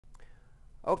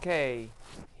Okay,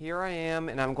 here I am,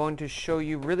 and I'm going to show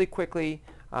you really quickly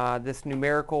this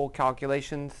numerical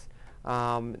calculations.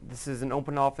 This is an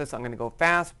open office. I'm going to go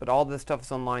fast, but all this stuff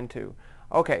is online too.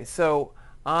 Okay, so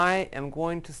I am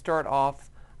going to start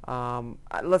off,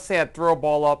 let's say I throw a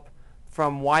ball up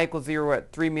from y equals 0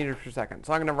 at 3 meters per second.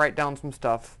 So I'm going to write down some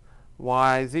stuff.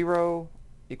 Y0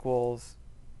 equals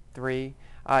 3.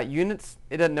 Units,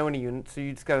 it doesn't know any units, so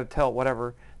you just got to tell it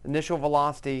whatever. The initial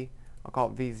velocity, I'll call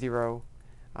it V0.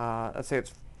 Let's say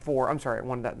it's 4. I'm sorry, I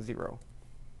wanted that 0.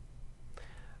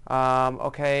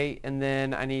 Okay, and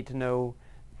then I need to know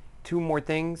two more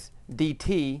things.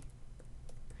 dt.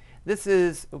 This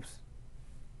is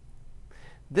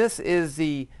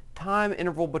the time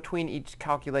interval between each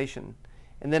calculation.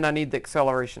 And then I need the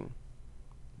acceleration.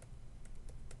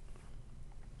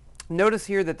 Notice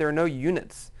here that there are no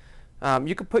units.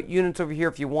 You could put units over here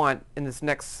if you want in this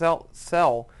next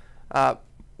cell, but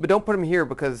don't put them here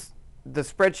because the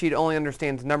spreadsheet only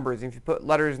understands numbers. And if you put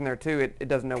letters in there too, it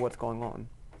doesn't know what's going on.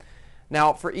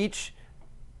 Now for each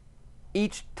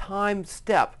time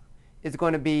step is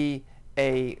going to be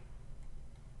a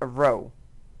row.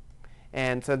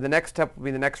 And so the next step will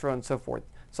be the next row and so forth.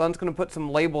 So I'm just going to put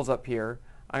some labels up here.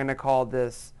 I'm going to call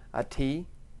this a T.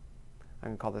 I'm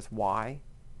going to call this Y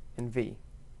and V.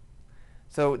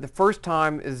 So the first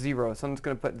time is 0, so I'm just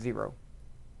going to put 0.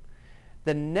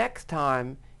 The next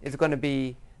time is going to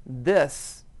be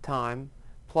this time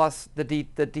plus the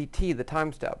dt, the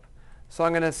time step. So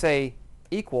I'm going to say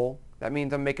equal, that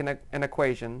means I'm making an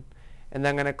equation, and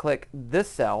then I'm going to click this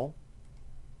cell,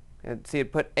 and see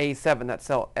it put A7, that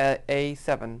cell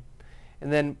A7,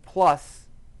 and then plus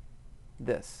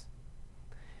this.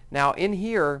 Now in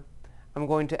here, I'm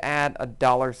going to add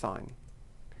a $sign.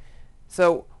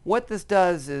 So what this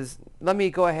does is, let me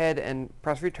go ahead and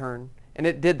press return, and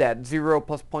it did that, 0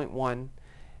 plus 0.1.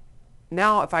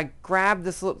 Now if I grab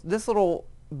this little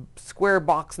square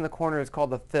box in the corner is called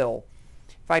the fill.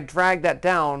 If I drag that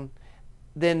down,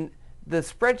 then the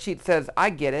spreadsheet says, I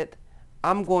get it.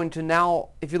 I'm going to now,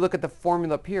 if you look at the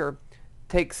formula up here,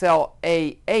 take cell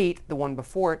A8, the one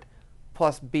before it,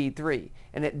 plus B3.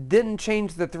 And it didn't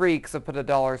change the 3 because I put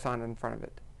a $sign in front of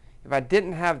it. If I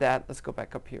didn't have that, let's go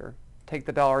back up here. Take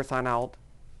the $sign out,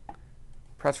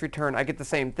 press return, I get the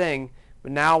same thing,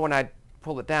 but now when I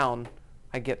pull it down,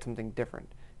 I get something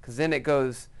different. Because then it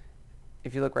goes,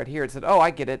 if you look right here, it said, oh,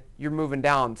 I get it, you're moving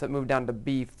down, so it moved down to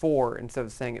B4 instead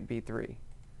of saying it B3. So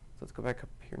let's go back up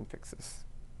here and fix this.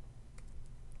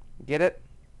 Get it?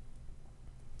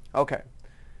 Okay,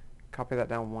 copy that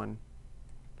down 1.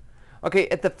 Okay,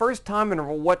 at the first time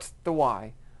interval, what's the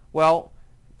Y? Well,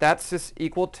 that's just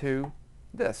equal to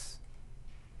this.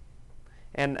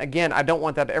 And again, I don't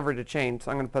want that ever to change,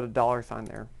 so I'm going to put a $sign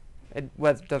there. It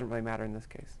doesn't really matter in this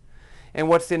case. And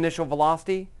what's the initial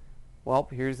velocity? Well,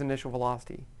 here's the initial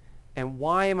velocity. And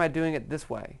why am I doing it this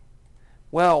way?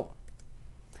 Well,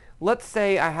 let's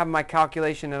say I have my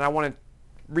calculation and I want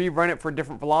to rerun it for a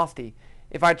different velocity.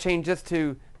 If I change this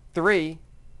to 3,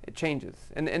 it changes.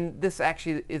 And this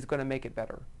actually is going to make it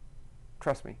better.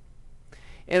 Trust me.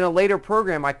 In a later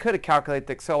program, I could have calculated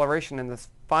the acceleration in this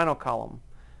final column.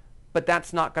 But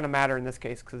that's not going to matter in this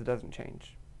case because it doesn't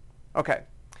change. Okay.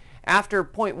 After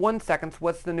 0.1 seconds,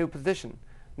 what's the new position?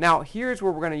 Now, here's where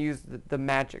we're going to use the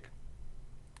magic.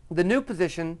 The new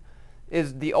position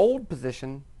is the old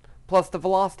position plus the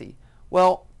velocity.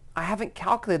 Well, I haven't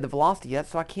calculated the velocity yet,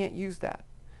 so I can't use that.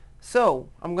 So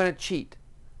I'm going to cheat.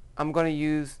 I'm going to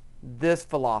use this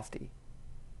velocity.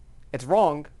 It's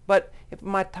wrong, but if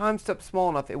my time step's small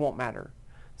enough, it won't matter.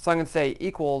 So I'm going to say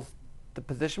equals the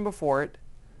position before it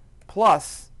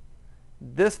plus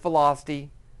this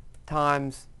velocity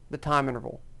times the time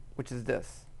interval, which is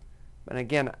this. And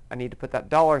again, I need to put that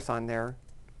 $sign there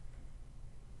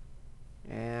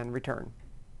and return.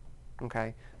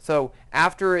 Okay, so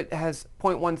after it has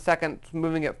 0.1 seconds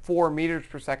moving at 4 meters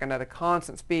per second at a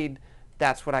constant speed,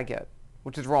 that's what I get,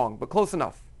 which is wrong, but close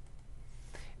enough.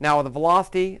 Now the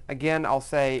velocity, again, I'll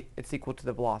say it's equal to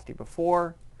the velocity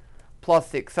before, plus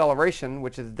the acceleration,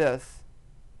 which is this,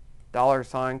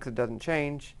 $sign because it doesn't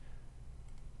change,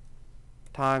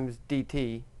 times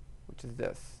dt, which is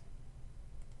this,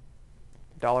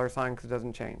 $sign because it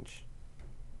doesn't change.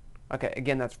 Okay,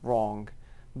 again, that's wrong,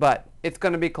 but it's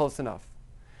going to be close enough.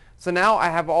 So now I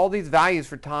have all these values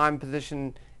for time,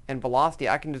 position, and velocity.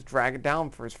 I can just drag it down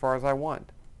for as far as I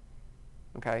want.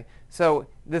 Okay, so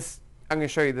this, I'm going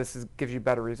to show you this gives you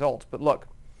better results. But look,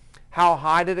 how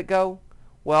high did it go?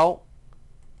 Well,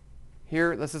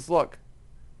 here, let's just look.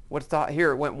 What's the,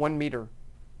 here it went 1 meter.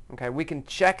 Okay, we can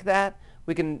check that.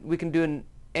 We can do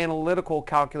analytical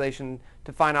calculation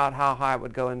to find out how high it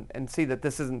would go and see that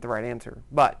this isn't the right answer.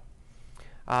 But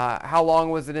how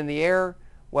long was it in the air?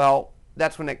 Well,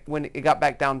 that's when it got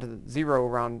back down to 0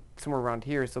 around somewhere around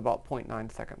here, so about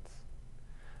 0.9 seconds.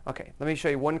 Okay, let me show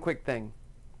you one quick thing.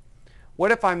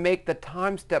 What if I make the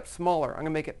time step smaller? I'm going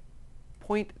to make it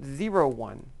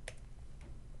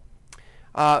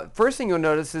 0.01. First thing you'll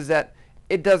notice is that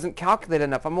it doesn't calculate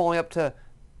enough. I'm only up to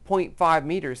 0.5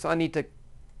 meters, so I need to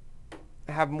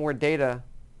have more data.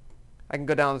 I can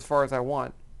go down as far as I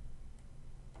want.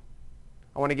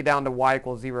 I want to get down to y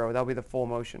equals 0. That'll be the full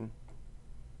motion.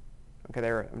 Okay,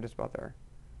 there. I'm just about there.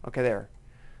 Okay, there.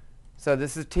 So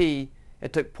this is t.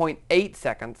 It took 0.8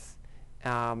 seconds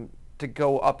to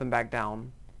go up and back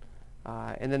down.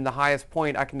 And then the highest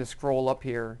point, I can just scroll up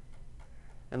here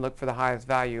and look for the highest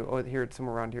value. Oh, here it's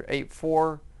somewhere around here.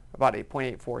 8.4, about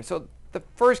 8.84. So the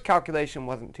first calculation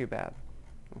wasn't too bad.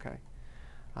 Okay.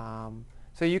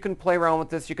 So you can play around with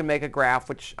this. You can make a graph,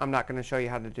 which I'm not going to show you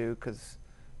how to do because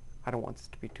I don't want this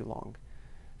to be too long.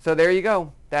 So there you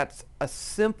go. That's a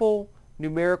simple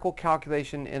numerical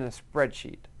calculation in a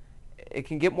spreadsheet. It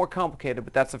can get more complicated,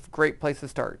 but that's a great place to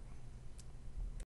start.